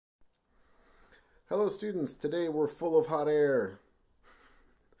Hello students, today we're full of hot air.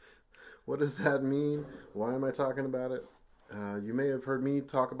 What does that mean? Why am I talking about it? You may have heard me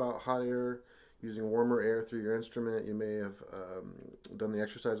talk about hot air, using warmer air through your instrument. You may have done the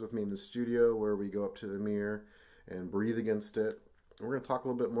exercise with me in the studio where we go up to the mirror and breathe against it. We're going to talk a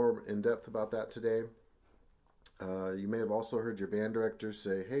little bit more in depth about that today. You may have also heard your band director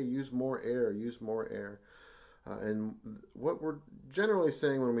say, hey, use more air, use more air. And what we're generally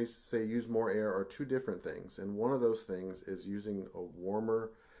saying when we say use more air are two different things. And one of those things is using a warmer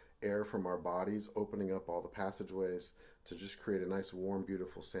air from our bodies, opening up all the passageways to just create a nice, warm,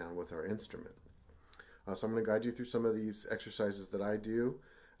 beautiful sound with our instrument. So I'm going to guide you through some of these exercises that I do,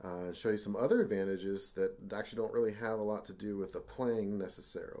 show you some other advantages that actually don't really have a lot to do with the playing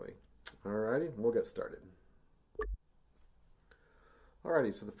necessarily. Alrighty, we'll get started.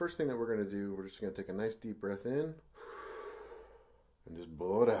 Alrighty, so the first thing that we're going to do, we're just going to take a nice deep breath in and just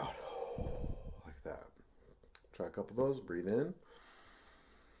blow it out like that. Try a couple of those. Breathe in.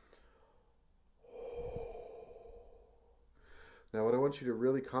 Now what I want you to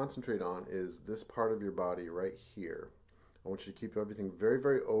really concentrate on is this part of your body right here. I want you to keep everything very,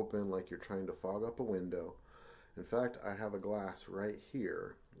 very open, like you're trying to fog up a window. In fact, I have a glass right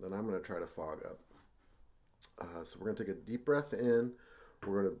here that I'm going to try to fog up. So we're going to take a deep breath in.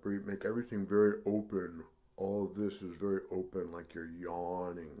 We're going to make everything very open. All of this is very open, like you're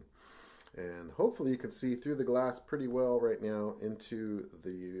yawning. And hopefully you can see through the glass pretty well right now into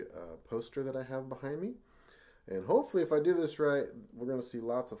the poster that I have behind me. And hopefully if I do this right, we're going to see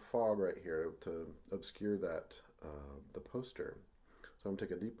lots of fog right here to obscure that the poster. So I'm going to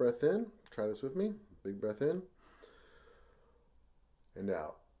take a deep breath in. Try this with me. Big breath in and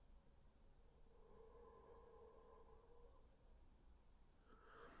out.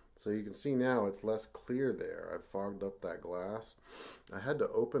 So you can see now it's less clear there. I fogged up that glass. I had to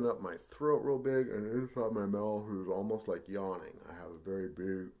open up my throat real big, and inside my mouth is almost like yawning. I have a very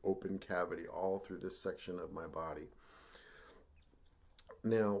big open cavity all through this section of my body.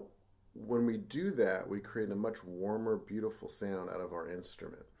 Now, when we do that, we create a much warmer, beautiful sound out of our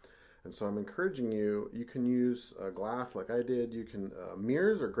instrument. And so I'm encouraging you, you can use a glass like I did. You can,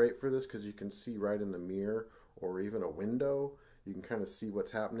 mirrors are great for this because you can see right in the mirror, or even a window. You can kind of see what's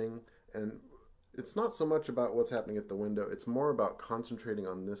happening, and it's not so much about what's happening at the window, it's more about concentrating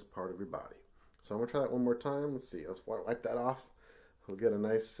on this part of your body. So I'm going to try that one more time. Let's see, let's wipe that off. We'll get a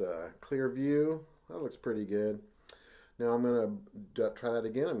nice clear view. That looks pretty good. Now I'm going to try that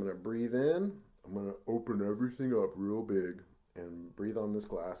again. I'm going to breathe in. I'm going to open everything up real big and breathe on this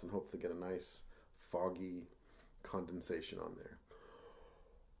glass and hopefully get a nice foggy condensation on there.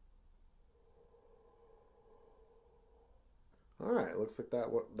 All right, looks like that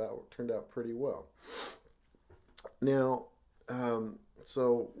turned out pretty well. Now,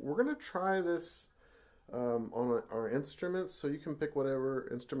 so we're going to try this on our instruments, so you can pick whatever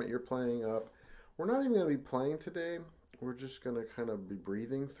instrument you're playing up. We're not even going to be playing today. We're just going to kind of be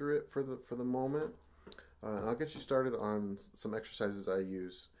breathing through it for the moment. And I'll get you started on some exercises I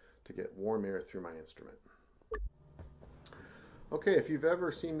use to get warm air through my instrument. Okay, if you've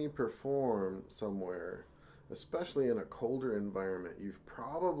ever seen me perform somewhere, especially in a colder environment, you've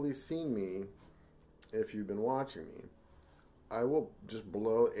probably seen me, if you've been watching me, I will just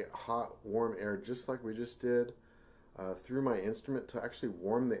blow hot, warm air just like we just did through my instrument to actually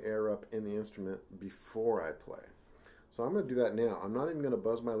warm the air up in the instrument before I play. So I'm going to do that now. I'm not even going to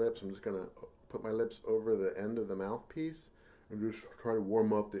buzz my lips. I'm just going to put my lips over the end of the mouthpiece and just try to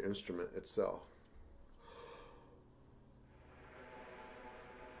warm up the instrument itself.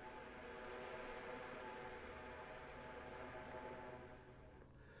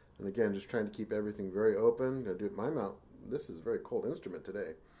 And again, just trying to keep everything very open. I do it my mouth. This is a very cold instrument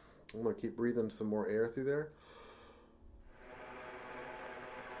today. I'm going to keep breathing some more air through there.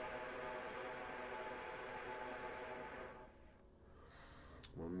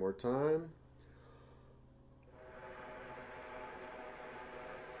 One more time.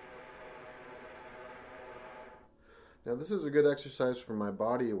 Now this is a good exercise for my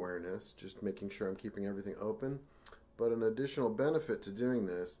body awareness, just making sure I'm keeping everything open. But an additional benefit to doing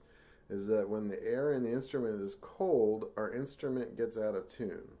this is that when the air in the instrument is cold, our instrument gets out of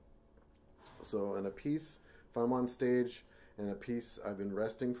tune. So in a piece, if I'm on stage and a piece I've been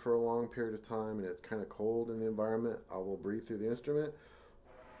resting for a long period of time and it's kind of cold in the environment, I will breathe through the instrument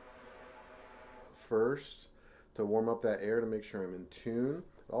first to warm up that air to make sure I'm in tune.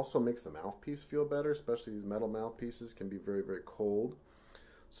 It also makes the mouthpiece feel better, especially these metal mouthpieces can be very, very cold.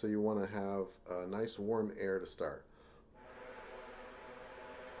 So you want to have a nice warm air to start.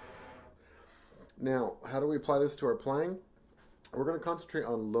 Now, how do we apply this to our playing? we're going to concentrate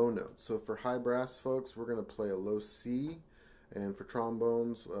on low notes. So for high brass folks, we're going to play a low C. And for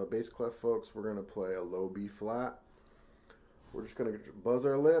trombones, bass clef folks, we're going to play a low B flat. We're just going to buzz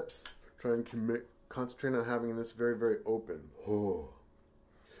our lips, try and concentrate on having this very, very open. Oh.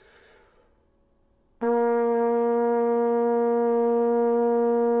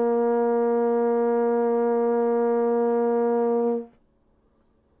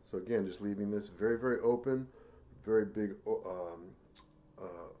 So again, just leaving this very, very open, very big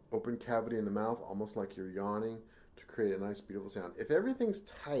open cavity in the mouth, almost like you're yawning, to create a nice, beautiful sound. If everything's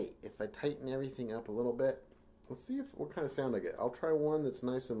tight, if I tighten everything up a little bit, let's see what kind of sound I get. I'll try one that's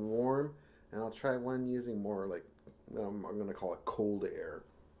nice and warm, and I'll try one using more like, I'm going to call it cold air.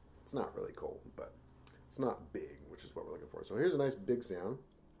 It's not really cold, but it's not big, which is what we're looking for. So here's a nice big sound.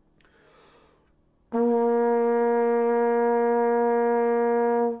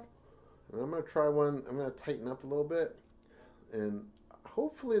 And I'm going to try one, I'm going to tighten up a little bit, and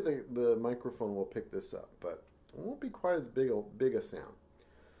hopefully the microphone will pick this up, but it won't be quite as big a sound.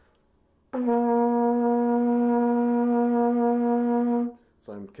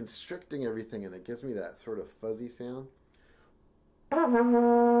 So I'm constricting everything, and it gives me that sort of fuzzy sound.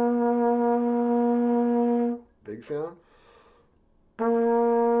 Big sound.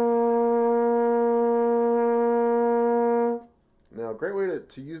 Now, a great way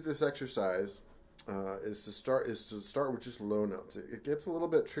to use this exercise is to start with just low notes. It gets a little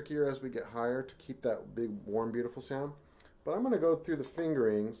bit trickier as we get higher to keep that big, warm, beautiful sound. But I'm going to go through the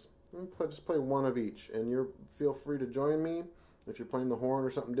fingerings and just play one of each. And feel free to join me. If you're playing the horn or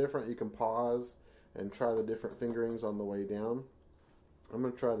something different, you can pause and try the different fingerings on the way down. I'm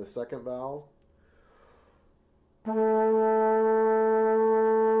going to try the second vowel.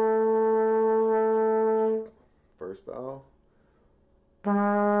 First vowel.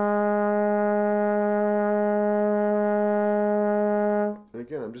 And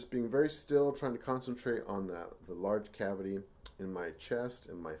again, I'm just being very still, trying to concentrate on the large cavity in my chest,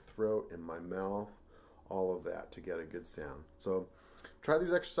 in my throat, in my mouth, all of that to get a good sound. So try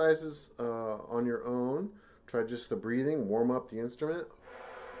these exercises on your own. Try just the breathing, warm up the instrument.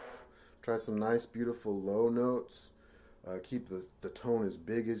 Try some nice, beautiful low notes. Keep the tone as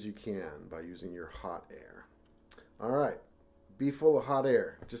big as you can by using your hot air. All right. Be full of hot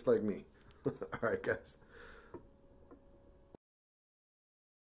air, just like me. All right, guys.